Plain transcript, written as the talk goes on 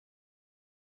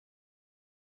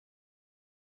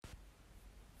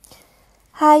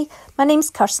Hi, my name's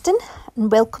Kirsten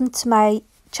and welcome to my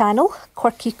channel,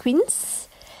 Quirky Queens.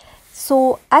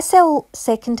 So I sell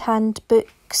second-hand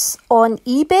books on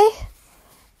eBay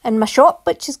in my shop,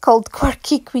 which is called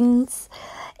Quirky Queens.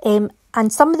 And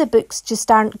some of the books just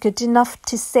aren't good enough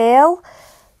to sell.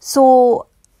 So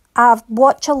I've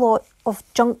watched a lot of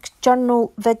junk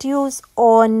journal videos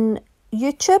on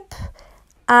YouTube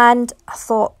and I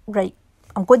thought, right,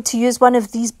 I'm going to use one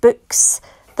of these books.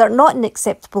 They're not in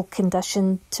acceptable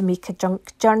condition to make a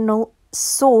junk journal.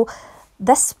 So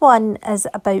this one is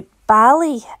about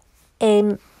ballet.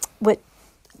 And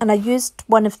I used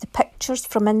one of the pictures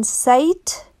from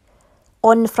inside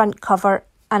on the front cover,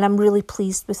 and I'm really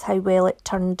pleased with how well it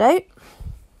turned out.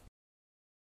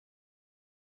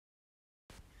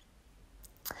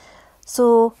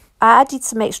 So I added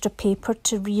some extra paper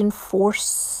to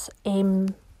reinforce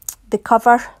the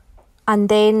cover, and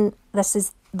then this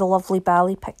is the lovely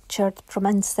ballet picture from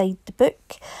inside the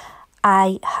book.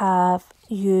 I have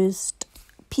used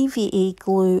PVA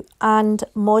glue and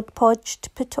Mod Podge to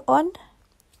put it on.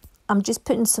 I'm just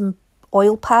putting some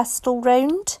oil pastel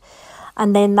round,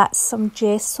 and then that's some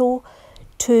gesso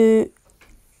to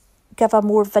give a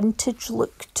more vintage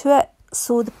look to it.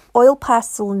 So the oil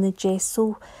pastel and the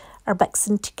gesso are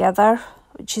mixing together,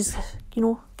 which is,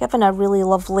 giving a really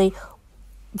lovely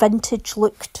vintage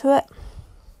look to it.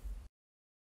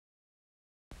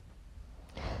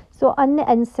 So on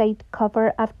the inside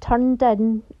cover, I've turned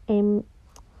in,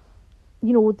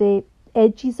 the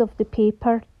edges of the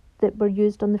paper that were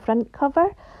used on the front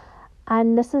cover.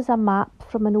 And this is a map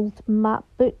from an old map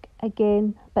book,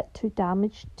 again, a bit too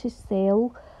damaged to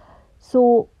sell.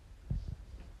 So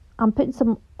I'm putting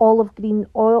some olive green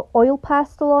oil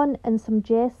pastel on and some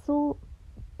gesso,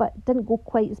 but it didn't go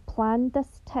quite as planned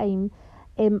this time.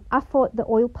 I thought the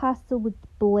oil pastel would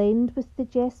blend with the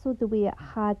gesso the way it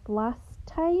had last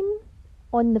time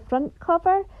on the front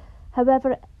cover.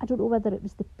 However, I don't know whether it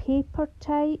was the paper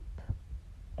type,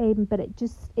 but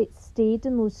it stayed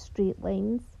in those straight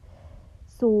lines.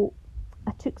 So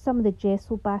I took some of the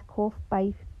gesso back off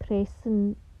by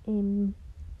pressing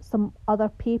some other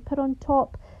paper on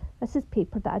top. This is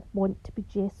paper that I'd want to be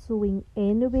gessoing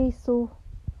anyway, so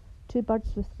two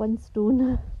birds with one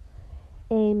stone.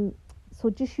 So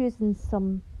just using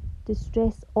some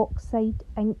Distress Oxide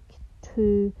ink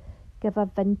to give a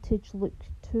vintage look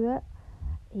to it,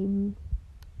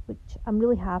 which I'm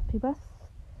really happy with.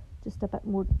 Just a bit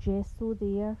more gesso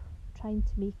there, trying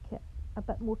to make it a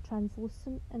bit more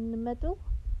translucent in the middle.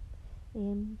 So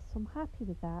I'm happy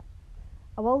with that.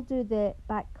 I will do the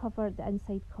back cover, the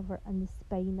inside cover and the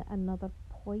spine at another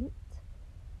point.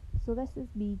 So this is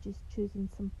me just choosing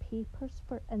some papers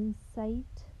for inside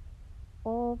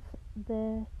of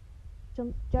the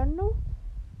junk journal.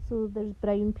 So there's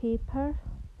brown paper,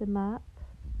 the map.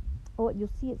 Oh,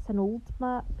 you'll see it's an old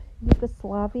map,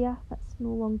 Yugoslavia, that's no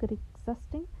longer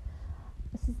existing.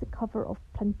 This is the cover of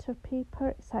printer paper.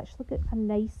 It's actually got a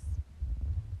nice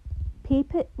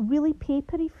paper, really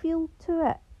papery feel to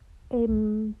it.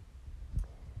 And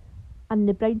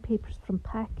the brown paper's from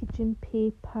packaging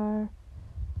paper.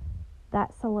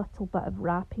 That's a little bit of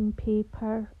wrapping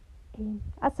paper.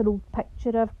 That's an old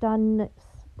picture I've done.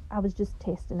 I was just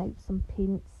testing out some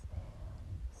paints,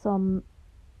 some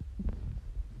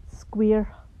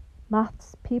square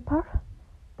maths paper.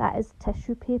 That is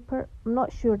tissue paper. I'm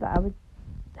not sure that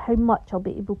how much I'll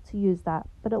be able to use that,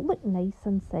 but it looked nice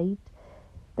inside.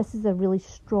 This is a really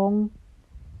strong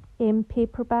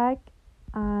paper bag,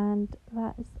 and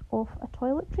that is off a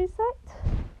toiletry set.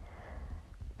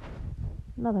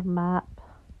 Another map,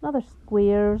 another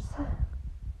squares.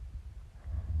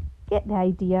 Get the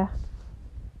idea.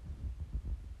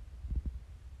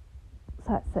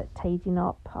 So that's it, tidying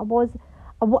up. I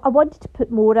wanted to put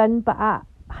more in, but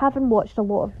having watched a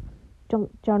lot of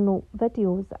junk journal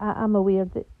videos, I'm aware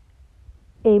that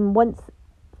once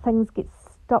things get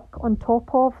stuck on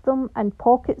top of them and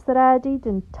pockets are added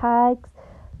and tags,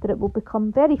 that it will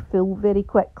become very full very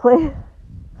quickly.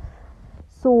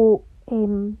 So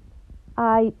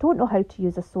I don't know how to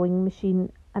use a sewing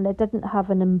machine, and I didn't have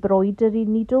an embroidery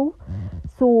needle.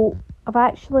 So I've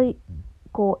actually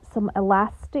got some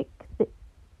elastic that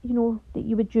you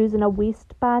would use in a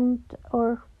waistband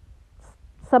or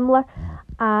similar,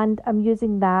 and I'm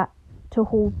using that to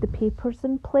hold the papers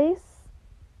in place.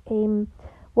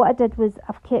 What I did was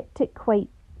I've kept it quite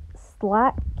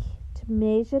slack to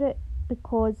measure it,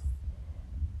 because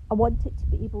I want it to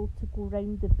be able to go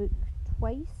round the book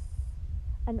twice,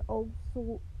 and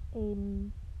also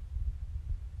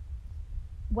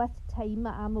with time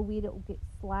I'm aware it will get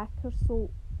slacker,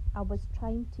 so I was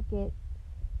trying to get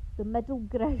the middle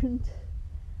ground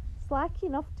slack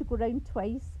enough to go round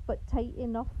twice, but tight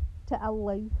enough to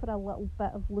allow for a little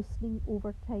bit of loosening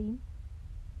over time.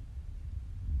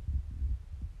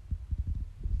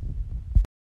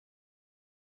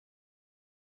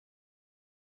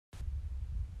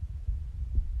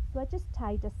 So I just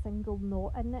tied a single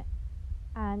knot in it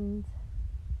and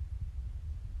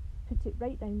put it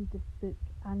right round the book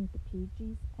and the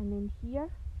pages, and then here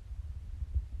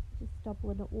just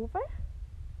doubling it over,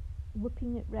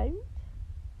 whipping it round.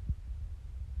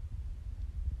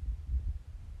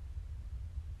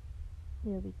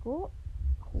 There we go.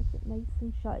 Hold it nice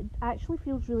and shut. It actually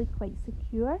feels really quite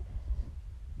secure.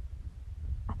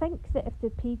 I think that if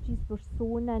the pages were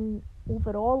sewn in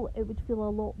overall, it would feel a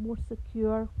lot more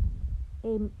secure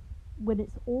when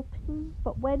it's open,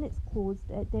 but when it's closed,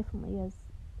 it definitely is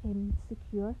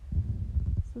secure.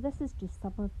 So this is just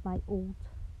some of my old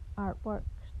artwork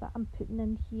that I'm putting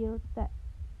in here that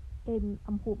I'm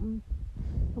hoping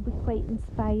will be quite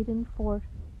inspiring for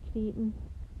creating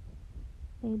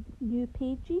new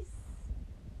pages.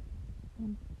 A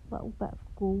little bit of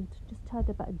gold, just to add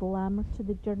a bit of glamour to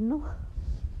the journal.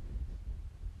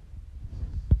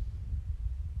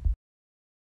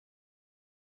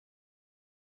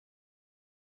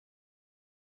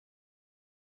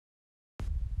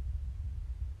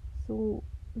 So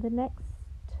the next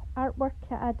artwork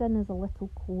I add in is a little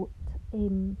quote,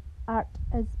 art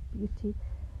is beauty,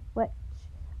 which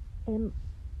kind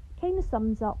of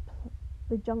sums up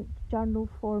the junk journal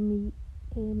for me,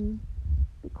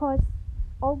 because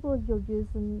although you're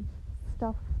using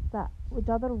stuff that would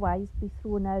otherwise be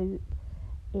thrown out,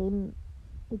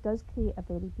 it does create a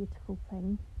very beautiful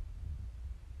thing.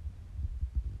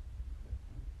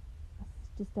 This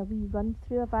is just a wee run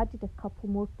through. I've added a couple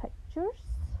more pictures.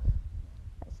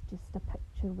 It's just a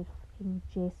picture with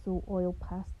gesso, oil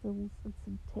pastels and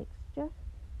some texture.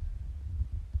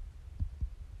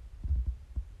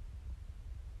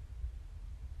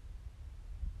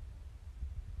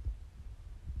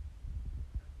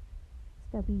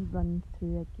 Just a wee run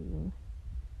through again.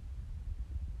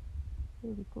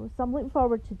 There we go. So I'm looking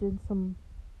forward to doing some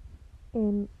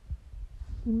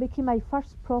making my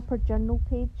first proper journal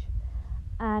page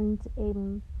and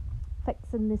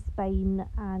fixing the spine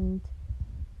and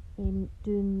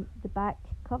doing the back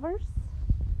covers.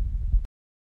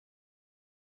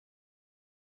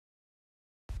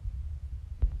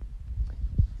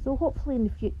 So hopefully in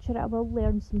the future I will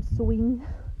learn some sewing.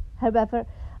 However,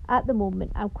 at the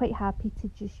moment I'm quite happy to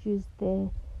just use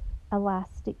the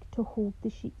elastic to hold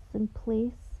the sheets in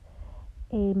place.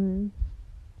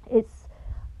 It's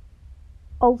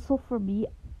also, for me,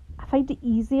 I find it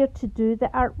easier to do the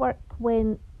artwork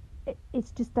when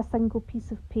it's just a single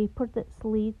piece of paper that's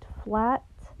laid flat.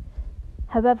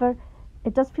 However,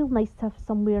 it does feel nice to have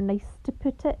somewhere nice to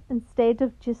put it instead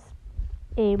of just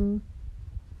putting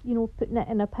it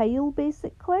in a pile,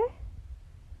 basically.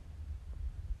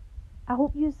 I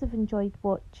hope you have enjoyed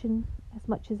watching as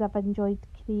much as I've enjoyed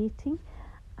creating,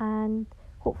 and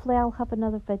hopefully I'll have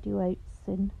another video out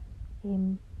soon.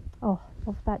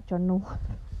 Love that journal.